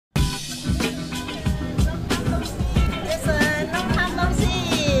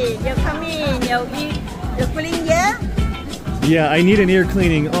You're cleaning, yeah? Yeah, I need an ear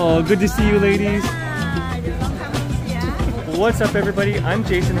cleaning. Oh, good to see you, ladies. What's up, everybody? I'm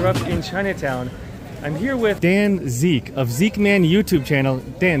Jason Rupp in Chinatown. I'm here with Dan Zeke of Zeke Man YouTube channel.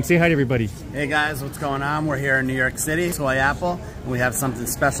 Dan, say hi to everybody. Hey guys, what's going on? We're here in New York City, Toy Apple, and we have something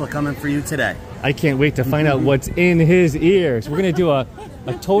special coming for you today. I can't wait to find out what's in his ears. We're gonna do a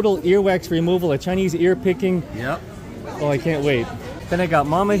total earwax removal, a Chinese ear picking. Yep. Oh, I can't wait. Then I got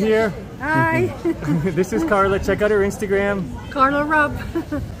Mama here. Hi. This is Carla. Check out her Instagram. Carla Rupp.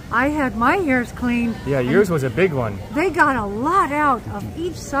 I had my ears cleaned. Yeah, yours was a big one. They got a lot out of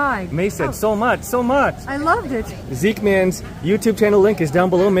each side. May said so much, so much. I loved it. Zeke Man's YouTube channel link is down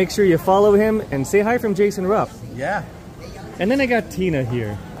below. Make sure you follow him and say hi from Jason Rupp. Yeah. And then I got Tina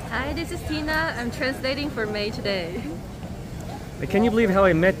here. Hi, this is Tina. I'm translating for May today. Can you believe how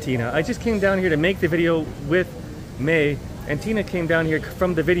I met Tina? I just came down here to make the video with May, and Tina came down here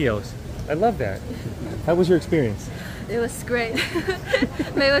from the videos. I love that. How was your experience? It was great.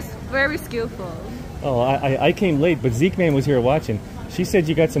 May was very skillful. Oh, I came late, but Zeke Man was here watching. She said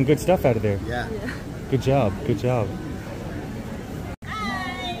you got some good stuff out of there. Yeah. Good job, good job.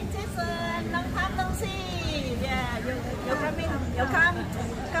 Hi, Jason. Long time no see. Yeah, you're coming.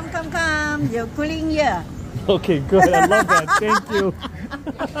 Come. You're cleaning here. Okay, good. I love that. Thank you.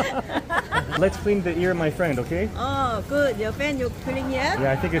 Let's clean the ear of my friend, okay? Oh, good. Your friend, you're cleaning here?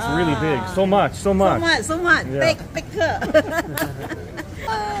 Yeah, I think it's really big. So much. So much. Yeah. Big her.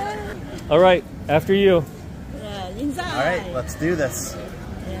 All right, after you. Yeah, inside. All right, let's do this.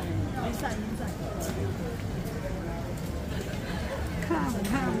 Yeah, inside. Come.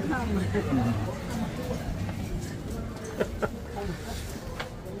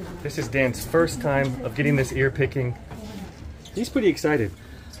 This is Dan's first time of getting this ear picking. He's pretty excited.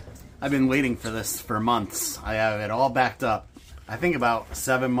 I've been waiting for this for months. I have it all backed up. I think about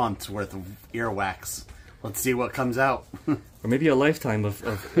 7 months worth of earwax. Let's see what comes out. Or maybe a lifetime of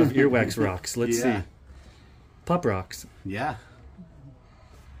earwax rocks. Let's see. Pop rocks. Yeah.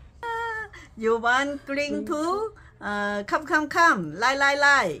 You want clean too? Come.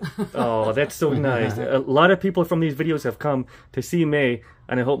 Lie. Oh, that's so nice. A lot of people from these videos have come to see May,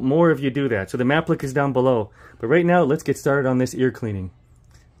 and I hope more of you do that. So the map link is down below. But right now, let's get started on this ear cleaning.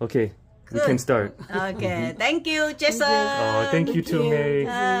 Okay, we can start. Okay, thank you, Jason. Oh, thank you too, May.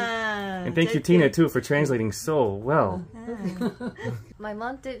 And thank you, Tina, too, for translating so well. My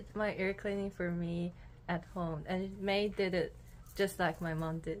mom did my ear cleaning for me at home, and May did it just like my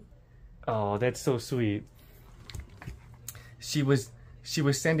mom did. Oh, that's so sweet. She was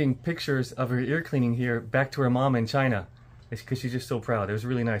sending pictures of her ear cleaning here back to her mom in China because she's just so proud. It was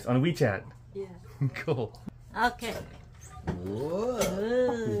really nice on WeChat. Yeah. Cool. Okay. Whoa.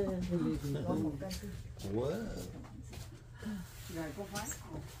 Whoa.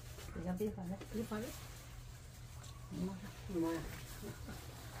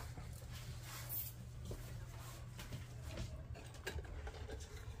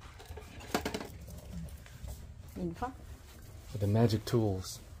 The magic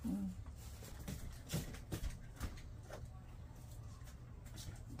tools.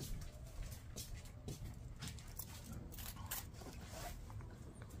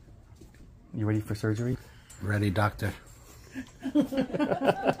 You ready for surgery? Ready, doctor.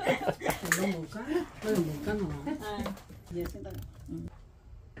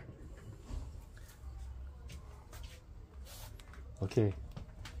 Okay.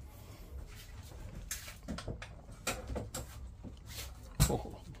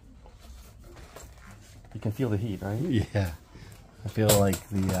 Oh. You can feel the heat, right? Yeah. I feel like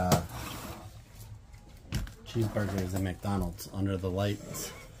the cheeseburgers at McDonald's under the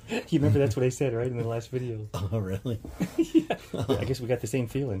lights. You remember that's what I said, right, in the last video? Oh, really? Yeah. I guess we got the same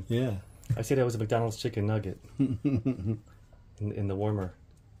feeling. Yeah. I said I was a McDonald's chicken nugget in the warmer.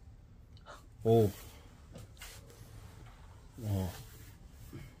 Oh. Oh.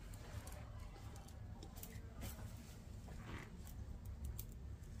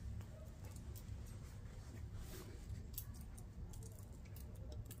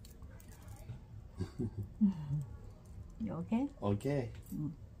 You okay? Okay.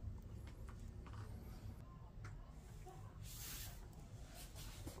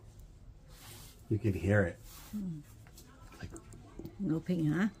 You could hear it. Like, No pain,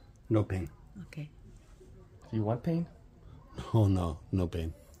 huh? no pain. Okay. Do you want pain? Oh no, no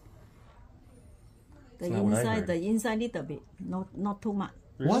pain. The not what I inside, heard. the inside little bit, not too much.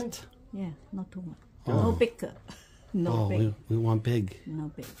 Really? What? Yeah, not too much. Oh. No big. No Oh, big. we want big.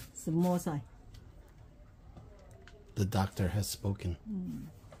 No big. Small size. The doctor has spoken.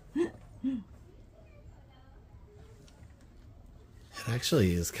 It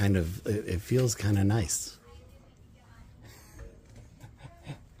actually is kind of, it feels kind of nice.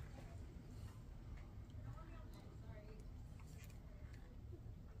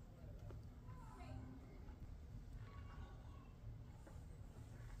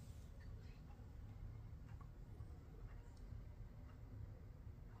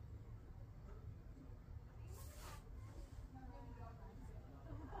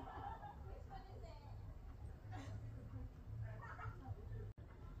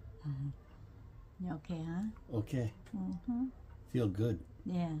 You okay, huh? Okay. Feel good.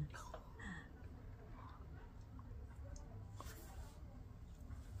 Yeah.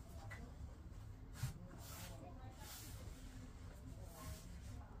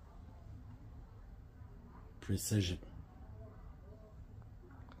 Precision.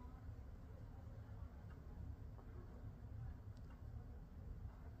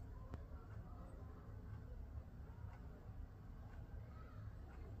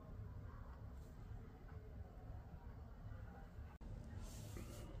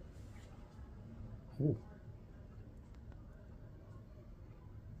 Ooh.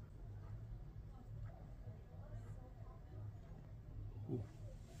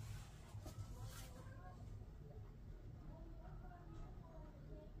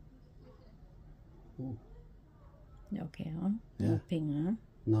 Ooh. You okay, huh? Yeah. Pink, huh?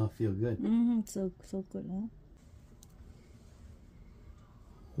 No, I feel good. So good, huh?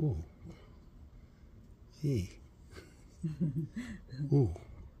 Ooh. Hey. Ooh.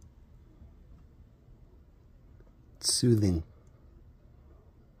 Soothing.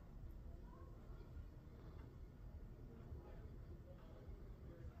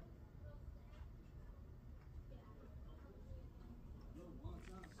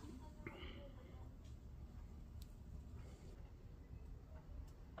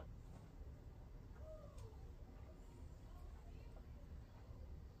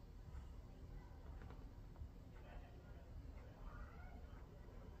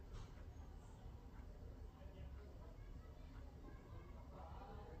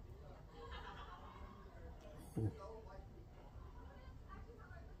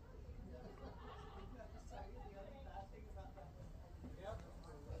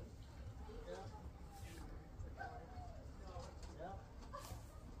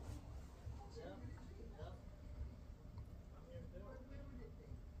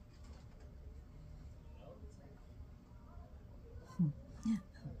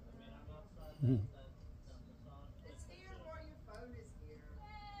 Ooh.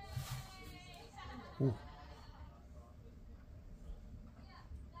 Ooh.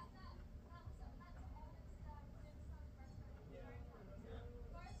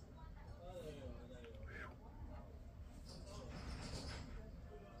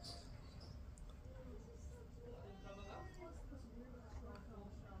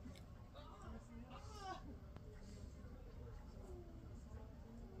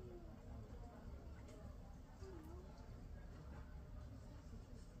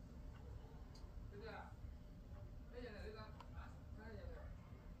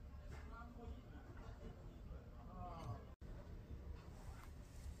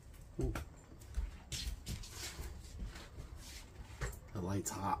 The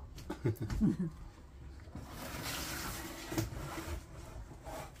light's hot. A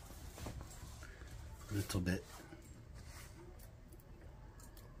little bit.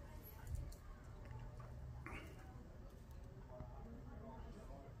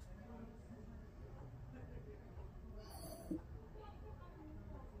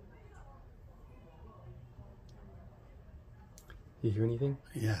 You hear anything?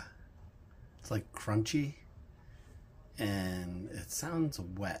 Yeah. It's like crunchy and it sounds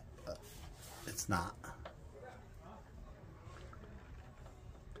wet, but it's not.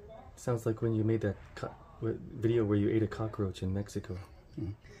 Sounds like when you made that video where you ate a cockroach in Mexico.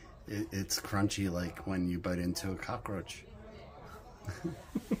 It's crunchy like when you bite into a cockroach.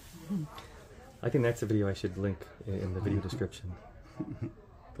 I think that's a video I should link in the video description.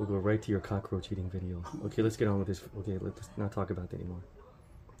 We'll go right to your cockroach eating video. Okay, let's get on with this. Okay, let's not talk about that anymore.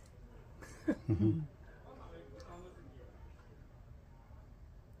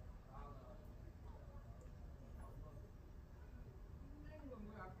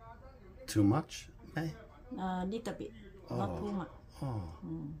 Too much? Hey? Little bit, not too much. Oh,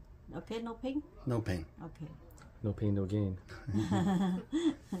 Okay, no pain? no pain. Okay. No pain, no gain.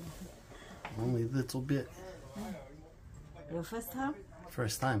 Only a little bit. Your first time?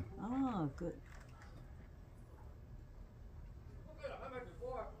 First time. Oh, good.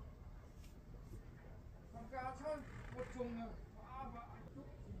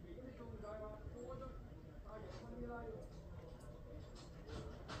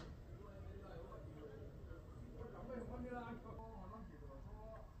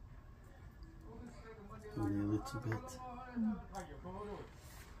 little bit.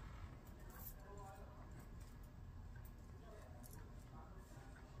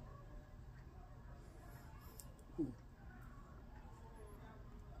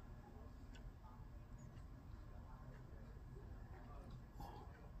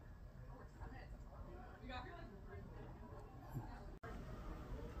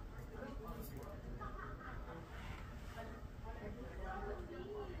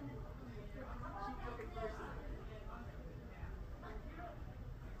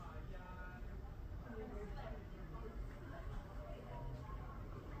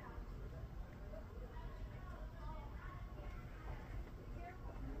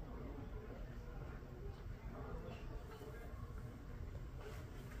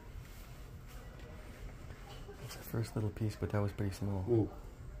 First little piece, but that was pretty small. Ooh.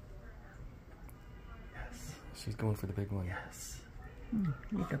 Yes. She's going for the big one. Yes.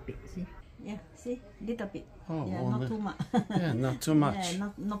 Little bit, see? Yeah, see? Little bit. Oh, yeah, well, not too much. Yeah, not too much. Yeah,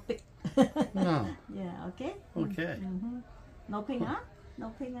 not big. No. Yeah, okay? Okay. No pin, huh? No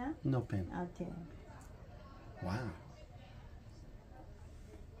pin, huh? No pin. Okay. Wow.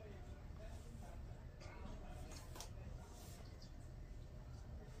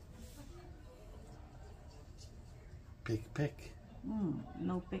 Big pick.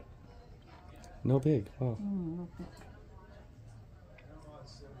 No big. No big. Oh. No big.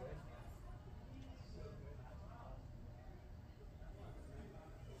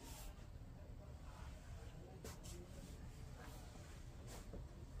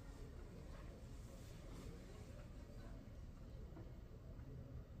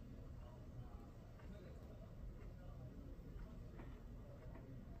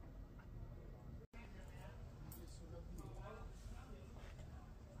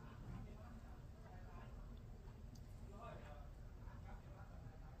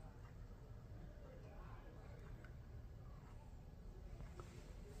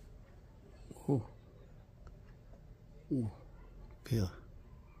 Ooh. Ooh. Feel.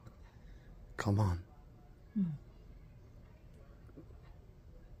 Come on.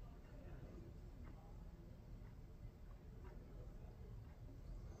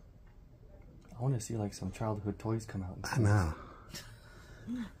 I want to see like some childhood toys come out. I know.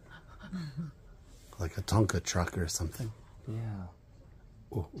 Like a Tonka truck or something. Yeah.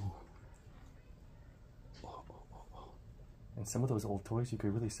 Ooh, ooh. And some of those old toys you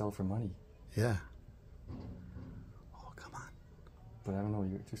could really sell for money. Yeah. Oh, come on. But I don't know,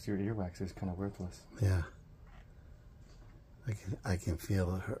 just your earwax is kind of worthless. Yeah. I can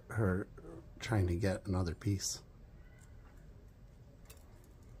feel her trying to get another piece.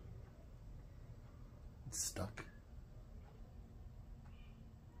 It's stuck.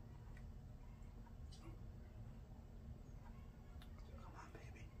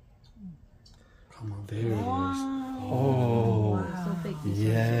 Come on, baby. Oh, Wow. So big.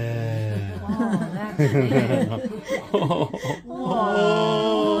 yeah. Oh, that's big.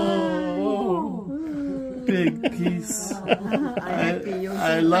 Oh, big piece.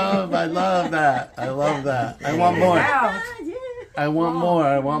 I love that. I love that. I want more. Out. I want more.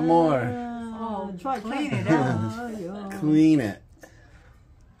 I want more. Oh, try Clean it out. Clean it.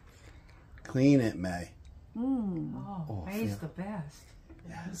 Clean it, May. Oh, Oh, May's feel- the best.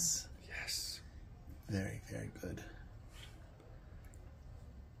 Yes. Yes. Very, very good.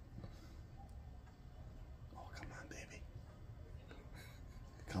 Oh, come on, baby.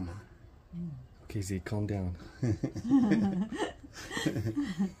 Come on. Okay, Z, calm down.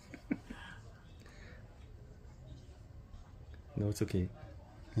 No, it's okay.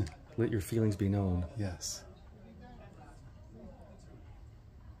 Let your feelings be known. Yes.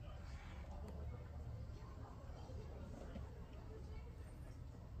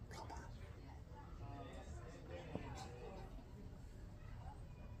 Come on.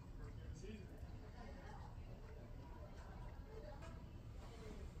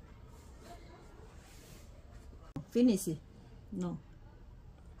 Finish it. No.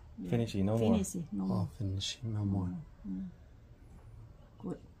 Finishing, no more. Finish it. No more. Oh, finishing no more.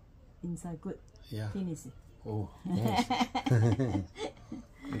 Good. Inside good. Yeah. Finish it. Oh, Nice.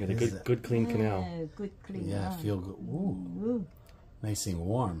 You got a good clean canal. Good clean. yeah. Feel good. Ooh, Ooh. nice and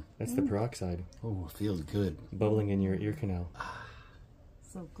warm. That's the peroxide Oh, feels good. bubbling in your ear canal.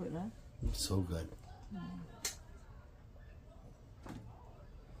 So good, huh? So good.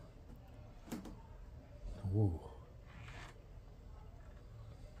 Ooh.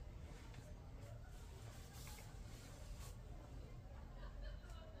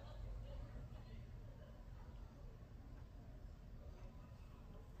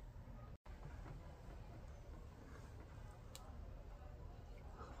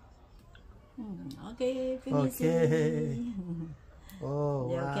 Okay, finish. Okay. Oh,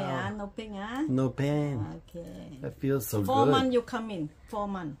 Yeah, wow. okay, no pain, ah? No pain. Okay. That feels so 4 good. months you come in. 4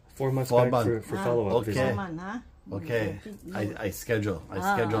 months. 4 months 4 back months. for follow-up Okay. visit. 4 months, huh? Okay. I schedule.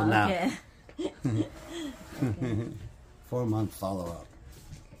 I schedule now. Okay. 4-month follow-up.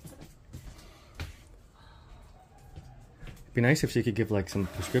 It'd be nice if she could give like some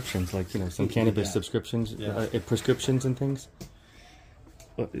prescriptions, like, you know, some cannabis Yeah. subscriptions, Yeah. prescriptions and things.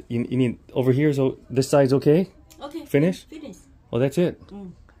 You need over here. So this side's okay. Okay. Finish? Finish. Oh, that's it.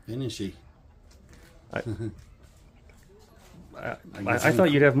 Finishy. I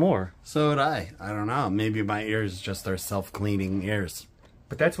thought you'd have more. So would I. I don't know. Maybe my ears just are self-cleaning ears.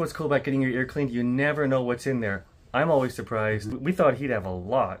 But that's what's cool about getting your ear cleaned. You never know what's in there. I'm always surprised. We thought he'd have a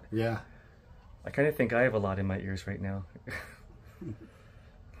lot. Yeah. I kind of think I have a lot in my ears right now.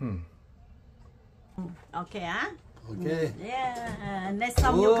 Okay, ah? Okay. Yeah. Next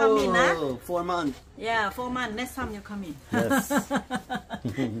time you come in, ah? Whoa, 4 months. Yeah, 4 months. Next time you come in. Yes.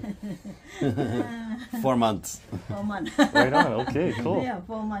 4 months. 4 months. Right on. Okay, cool. Yeah,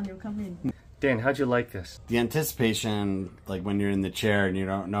 4 months you come in. Dan, how'd you like this? The anticipation, like when you're in the chair and you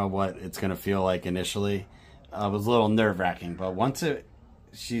don't know what it's going to feel like initially, was a little nerve-wracking. But once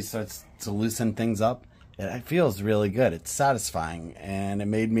she starts to loosen things up, it feels really good. It's satisfying. And it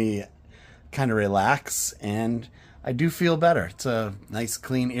made me kind of relax. And I do feel better. It's a nice,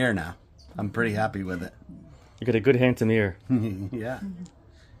 clean ear now. I'm pretty happy with it. You got a good, handsome ear. Yeah.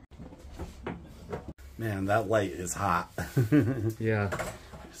 Man, that light is hot. Yeah.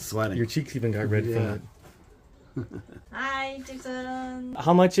 Sweating. Your cheeks even got red from it. Hi, Jason.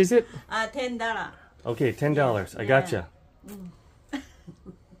 How much is it? $10. Okay, $10. I gotcha.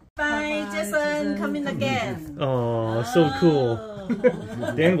 Bye, Jason. Come in again. Oh, so cool.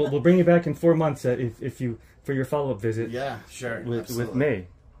 Dan, we'll bring you back in 4 months if you for your follow-up visit. Yeah, sure. With May.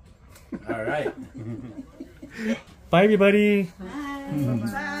 All right. Bye, everybody. Bye.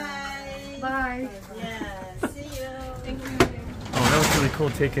 Bye. Bye. Yeah. See you. Thank you. Oh, that was really cool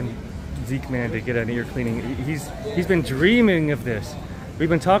taking Zeke Man to get an ear cleaning. He's been dreaming of this. We've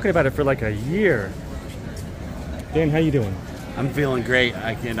been talking about it for like a year. Dan, how you doing? I'm feeling great.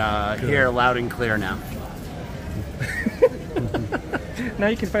 I can hear loud and clear now. Now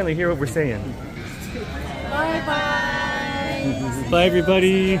you can finally hear what we're saying. Bye bye. Bye,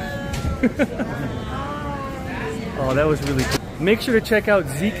 everybody. Oh, that was really cool. Make sure to check out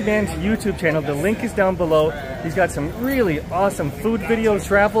Zeke Man's YouTube channel. The link is down below. He's got some really awesome food videos,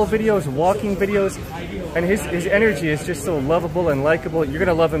 travel videos, walking videos, and his energy is just so lovable and likable. You're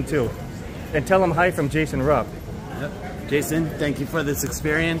gonna love him too. And tell him hi from Jason Rupp. Yep. Jason, thank you for this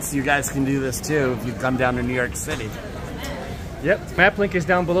experience. You guys can do this too if you come down to New York City. Yep, map link is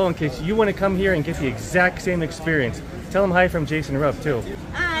down below in case you want to come here and get the exact same experience. Tell him hi from Jason Rupp too.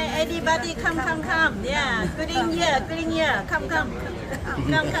 Hi, everybody, come. Yeah, good in here. Come.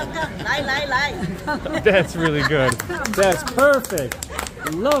 Lie. That's really good. That's perfect.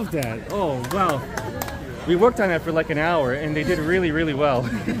 Love that. Oh, wow. We worked on that for like an hour and they did really, really well.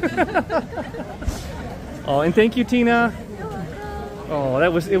 Oh, and thank you, Tina. Oh,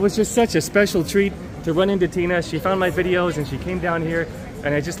 it was just such a special treat to run into Tina. She found my videos and she came down here,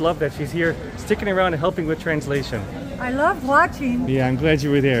 and I just love that she's here sticking around and helping with translation. I love watching. Yeah, I'm glad you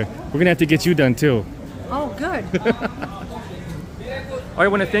were there. We're gonna have to get you done too. Oh, good. I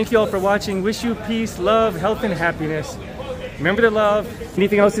want to thank you all for watching. Wish you peace, love, health, and happiness. Remember to love.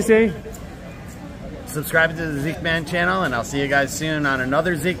 Anything else to say? Subscribe to the Zeke Man channel, and I'll see you guys soon on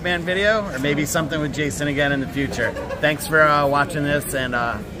another Zeke Man video, or maybe something with Jason again in the future. Thanks for watching this, and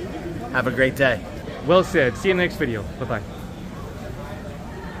have a great day. Well said. See you in the next video. Bye-bye.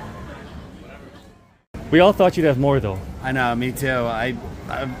 We all thought you'd have more, though. I know, me too. I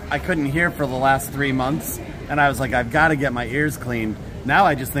couldn't hear for the last 3 months, and I was like, I've got to get my ears cleaned. Now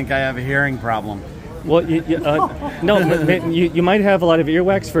I just think I have a hearing problem. Well, no, you might have a lot of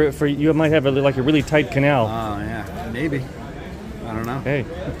earwax for you might have like a really tight canal. Oh yeah, maybe. I don't know. Hey.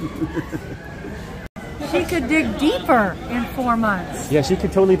 She could dig deeper in 4 months. Yeah, she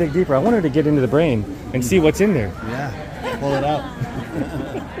could totally dig deeper. I want her to get into the brain and see what's in there. Yeah, pull it out.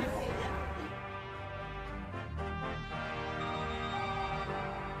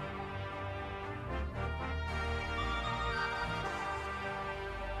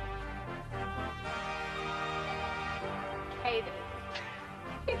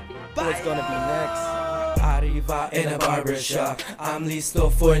 What's gonna be next? Arriva in a barbershop. I'm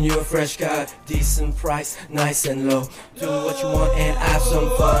listo for a new fresh cut. Decent price, nice and low. Do what you want and have some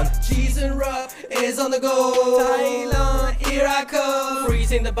fun. Cheese and Rupp is on the go. Thailand, here I come.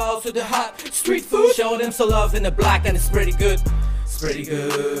 Freezing the balls to the hot street food. Show them some love in the black and it's pretty good. It's pretty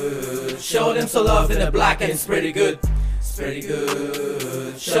good. Show them some love in the black and it's pretty good. It's pretty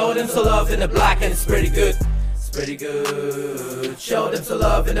good. Show them some love in the black and it's pretty good. It's pretty good. Show them some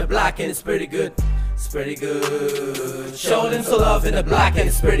love in the black and it's pretty good. It's pretty good. Show them some love in the black and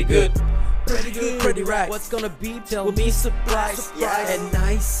it's pretty good. Pretty good, pretty right. What's gonna be? Tell me surprise. Yeah, and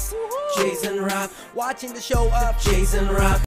nice. Jason Rupp watching the show up. Jason Rupp.